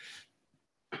bottom.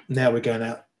 Now we're going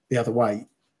out the other way,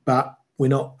 but we're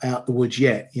not out the woods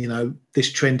yet. You know,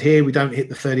 this trend here, we don't hit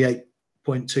the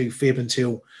 38.2 fib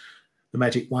until the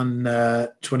magic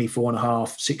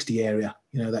 124.5, 60 area,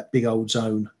 you know, that big old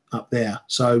zone up there.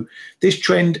 So this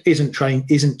trend isn't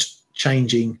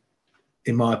changing,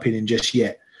 in my opinion, just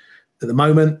yet. At the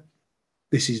moment,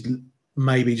 this is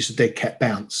maybe just a dead cat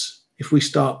bounce. If we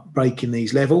start breaking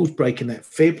these levels, breaking that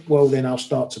fib, well, then I'll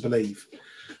start to believe.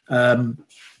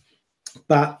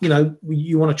 But, you know,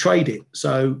 you want to trade it.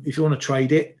 So if you want to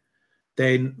trade it,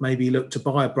 then maybe look to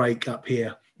buy a break up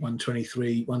here,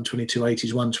 123,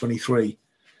 122.80s, 123. You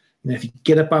know, if you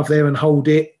get above there and hold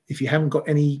it, if you haven't got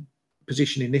any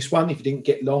position in this one, if you didn't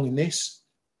get long in this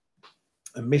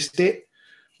and missed it,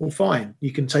 well, fine.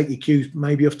 You can take your cues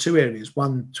maybe off two areas.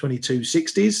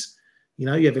 122.60s, you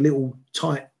know, you have a little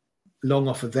tight long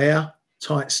off of there,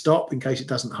 tight stop in case it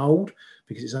doesn't hold,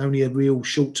 because it's only a real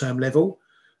short-term level.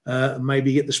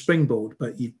 Maybe you get the springboard,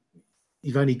 but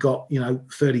you've only got, you know,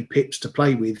 30 pips to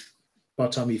play with by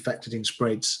the time you've factored in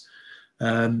spreads.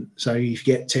 So if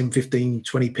you get 10, 15,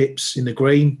 20 pips in the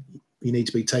green, you need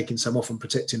to be taking some off and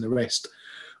protecting the rest.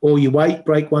 Or you wait,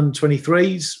 break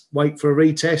 123s, wait for a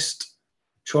retest,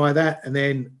 try that, and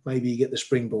then maybe you get the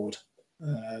springboard.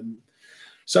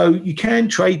 So you can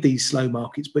trade these slow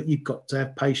markets, but you've got to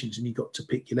have patience and you've got to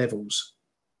pick your levels,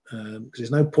 because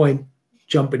there's no point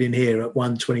jumping in here at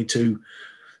 122,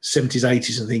 70s,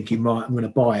 80s and thinking, right, I'm going to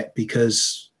buy it,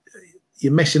 because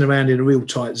you're messing around in a real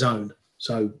tight zone.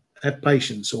 So have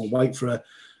patience or wait for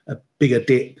a bigger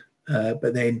dip,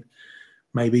 but then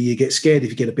maybe you get scared if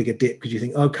you get a bigger dip because you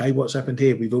think, okay, what's happened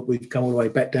here? We've come all the way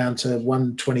back down to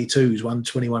 122s,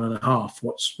 121 and a half.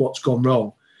 What's gone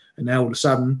wrong? And now all of a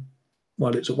sudden,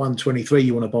 while it's at 123,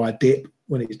 you want to buy a dip.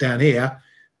 When it's down here,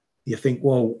 you think,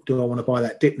 well, do I want to buy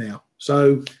that dip now?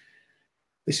 So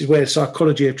this is where the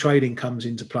psychology of trading comes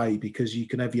into play, because you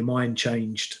can have your mind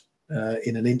changed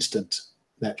in an instant.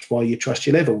 That's why you trust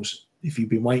your levels. If you've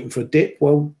been waiting for a dip,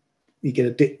 well, you get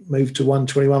a dip move to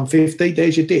 121.50,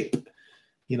 there's your dip.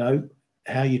 You know,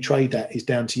 how you trade that is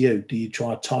down to you. Do you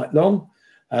try tight long,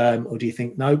 or do you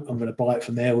think, no, I'm going to buy it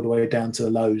from there all the way down to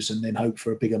the lows and then hope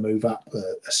for a bigger move up,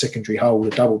 a secondary hold, a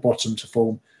double bottom to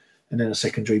form, and then a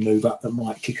secondary move up that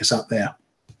might kick us up there.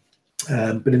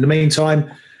 But in the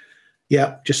meantime,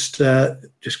 yeah, just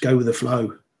go with the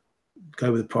flow,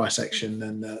 go with the price action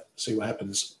and see what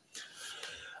happens.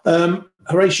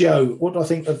 Horatio, what do I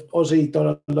think of Aussie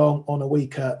dollar long on a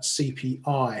weaker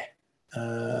CPI?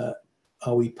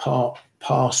 Are we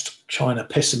past China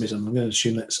pessimism? I'm going to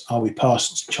assume that's, are we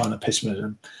past China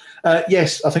pessimism?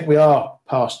 Yes, I think we are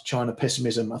past China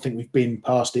pessimism. I think we've been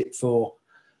past it for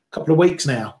a couple of weeks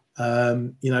now.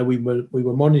 You know, we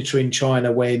were monitoring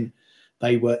China when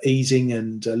they were easing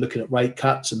and looking at rate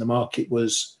cuts, and the market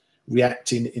was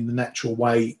reacting in the natural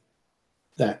way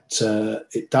that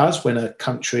it does when a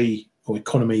country or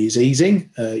economy is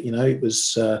easing. You know, it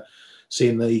was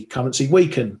seeing the currency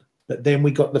weaken. But then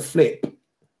we got the flip,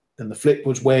 and the flip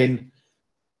was when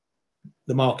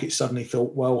the market suddenly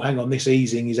thought, well, hang on, this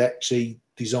easing is actually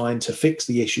designed to fix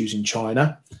the issues in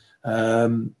China.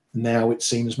 Now it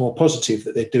seems more positive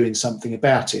that they're doing something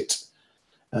about it.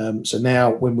 So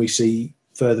now when we see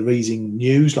further easing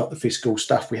news, like the fiscal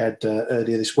stuff we had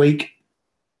earlier this week,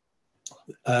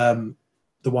 the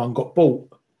one got bought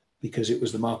because it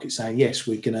was the market saying, yes,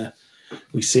 we're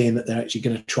seeing that they're actually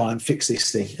going to try and fix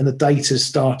this thing. And the data's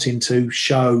starting to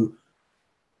show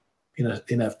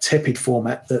in a tepid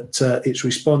format that it's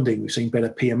responding. We've seen better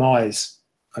PMIs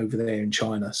over there in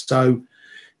China. So,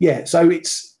 yeah, so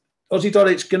it's Aussie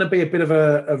dollar, it's going to be a bit of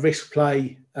a risk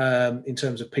play in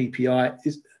terms of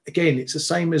PPI. Again, it's the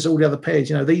same as all the other pairs.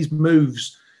 You know, these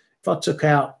moves, if I took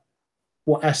out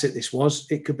what asset this was,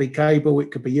 it could be cable,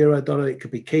 it could be euro dollar, it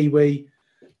could be Kiwi.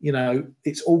 You know,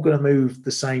 it's all going to move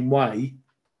the same way.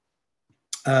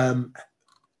 But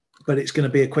it's going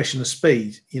to be a question of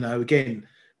speed. You know, again,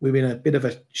 we're in a bit of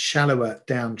a shallower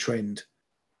downtrend.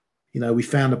 You know, we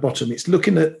found a bottom. It's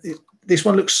looking at it, this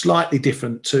one looks slightly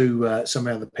different to some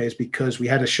of the other pairs because we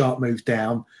had a sharp move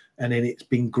down and then it's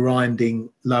been grinding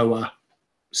lower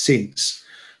since.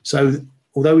 So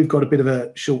although we've got a bit of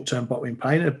a short-term bottoming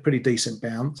pain, a pretty decent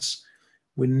bounce,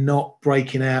 we're not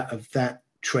breaking out of that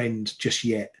trend just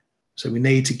yet. So we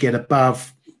need to get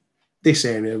above this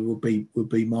area would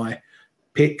be my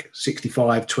pick,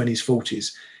 65, 20s,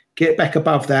 40s. Get back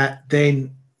above that,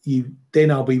 then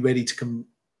I'll be ready to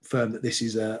confirm that this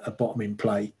is a bottoming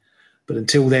play. But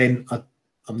until then,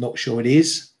 I'm not sure it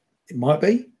is. It might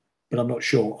be, but I'm not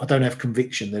sure. I don't have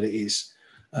conviction that it is.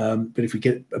 But if we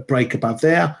get a break above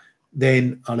there,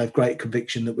 then I'll have great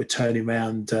conviction that we're turning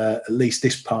around at least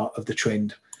this part of the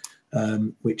trend,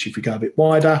 which if we go a bit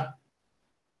wider,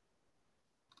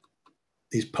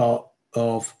 is part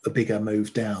of a bigger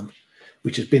move down,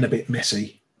 which has been a bit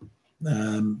messy.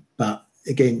 But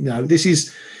again, you know, this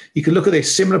is, you can look at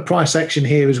this similar price action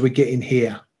here as we're getting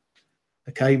here,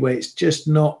 okay, where it's just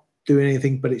not doing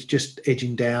anything, but it's just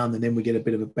edging down, and then we get a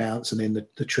bit of a bounce, and then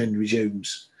the trend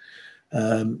resumes.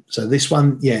 So this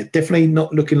one, yeah, definitely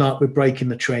not looking like we're breaking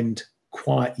the trend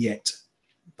quite yet,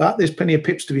 but there's plenty of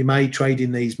pips to be made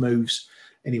trading these moves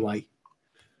anyway.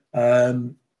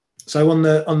 So on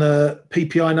the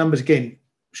PPI numbers, again,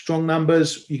 strong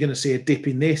numbers, you're going to see a dip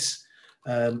in this.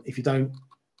 If you don't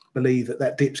believe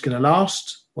that dip's going to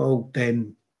last, well,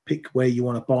 then pick where you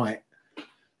want to buy it.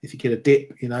 If you get a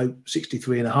dip,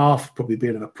 63.5, probably a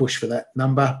bit of a push for that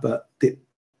number, but dip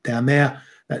down there,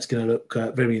 that's going to look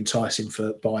very enticing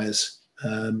for buyers.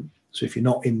 So if you're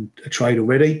not in a trade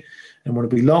already and want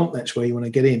to be long, that's where you want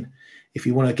to get in. If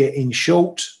you want to get in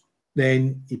short,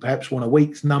 then you perhaps want a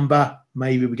week's number.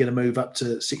 Maybe we're going to move up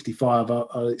to 65.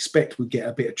 I expect we'll get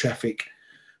a bit of traffic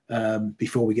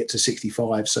before we get to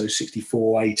 65, so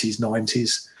 64, 80s,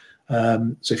 90s.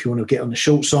 So if you want to get on the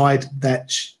short side,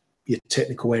 that's your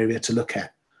technical area to look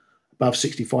at. Above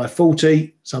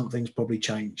 65.40, something's probably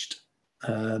changed.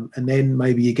 And then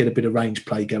maybe you get a bit of range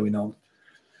play going on.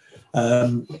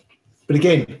 But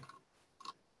again,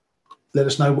 let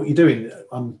us know what you're doing.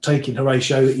 I'm taking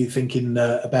Horatio that you're thinking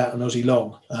about an Aussie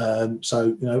long.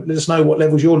 So, let us know what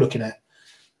levels you're looking at.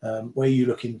 Where you're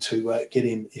looking to get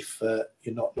in if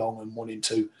you're not long and wanting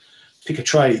to pick a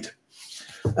trade.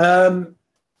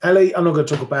 Ali, I'm not going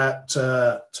to talk about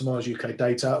tomorrow's UK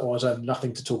data, or I have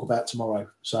nothing to talk about tomorrow.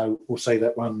 So we'll save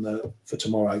that one for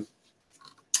tomorrow.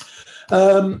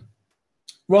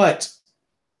 Right.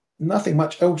 Nothing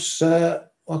much else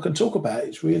I can talk about.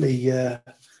 It's really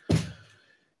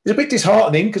it's a bit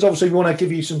disheartening because obviously we want to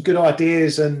give you some good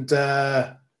ideas and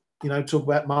talk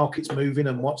about markets moving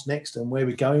and what's next and where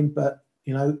we're going. But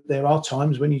there are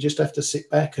times when you just have to sit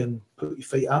back and put your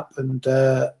feet up and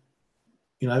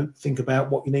think about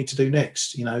what you need to do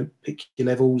next. Pick your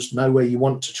levels, know where you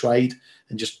want to trade,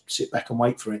 and just sit back and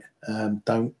wait for it.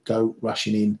 Don't go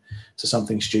rushing in to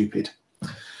something stupid.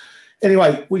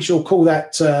 Anyway, we shall call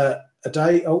that a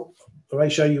day. Oh,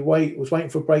 Horatio, you was waiting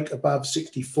for a break above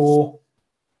 64.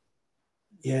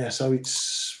 Yeah, so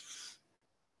it's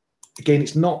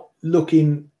not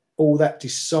looking all that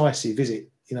decisive, is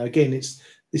it? Again, this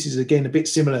is again a bit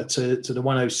similar to the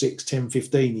 106, 10,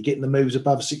 15. You're getting the moves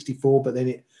above 64, but then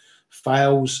it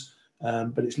fails.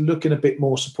 But it's looking a bit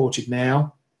more supported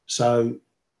now. So,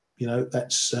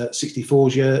 that's 64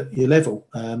 is your level.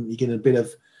 You're getting a bit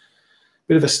of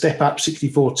a step up,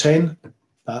 64.10,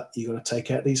 but you've got to take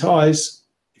out these highs.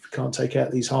 If you can't take out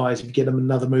these highs, if you get them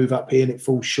another move up here and it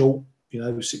falls short,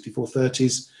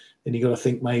 64.30s, then you've got to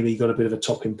think maybe you've got a bit of a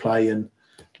top in play and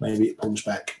maybe it pulls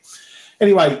back.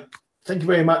 Anyway, thank you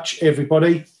very much,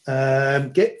 everybody.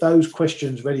 Get those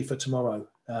questions ready for tomorrow.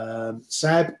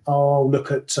 Sab, I'll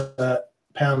look at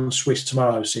pound Swiss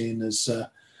tomorrow, seeing as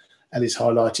Alice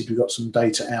highlighted we've got some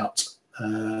data out.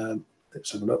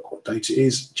 Let's have a look what data it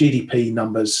is. GDP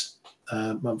numbers,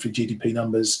 monthly GDP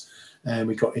numbers, and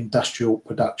we've got industrial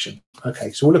production.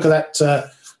 Okay, so we'll look at that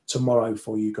tomorrow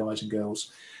for you guys and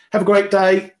girls. Have a great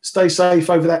day. Stay safe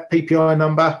over that PPI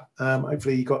number.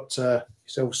 Hopefully you got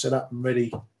yourself set up and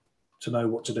ready to know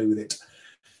what to do with it.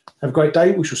 Have a great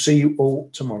day. We shall see you all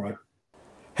tomorrow.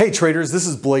 Hey traders, this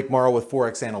is Blake Morrow with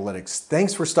ForexAnalytix.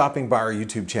 Thanks for stopping by our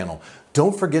YouTube channel.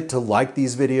 Don't forget to like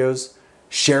these videos,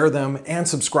 share them, and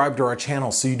subscribe to our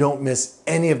channel so you don't miss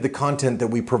any of the content that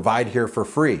we provide here for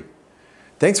free.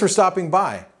 Thanks for stopping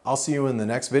by. I'll see you in the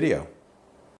next video.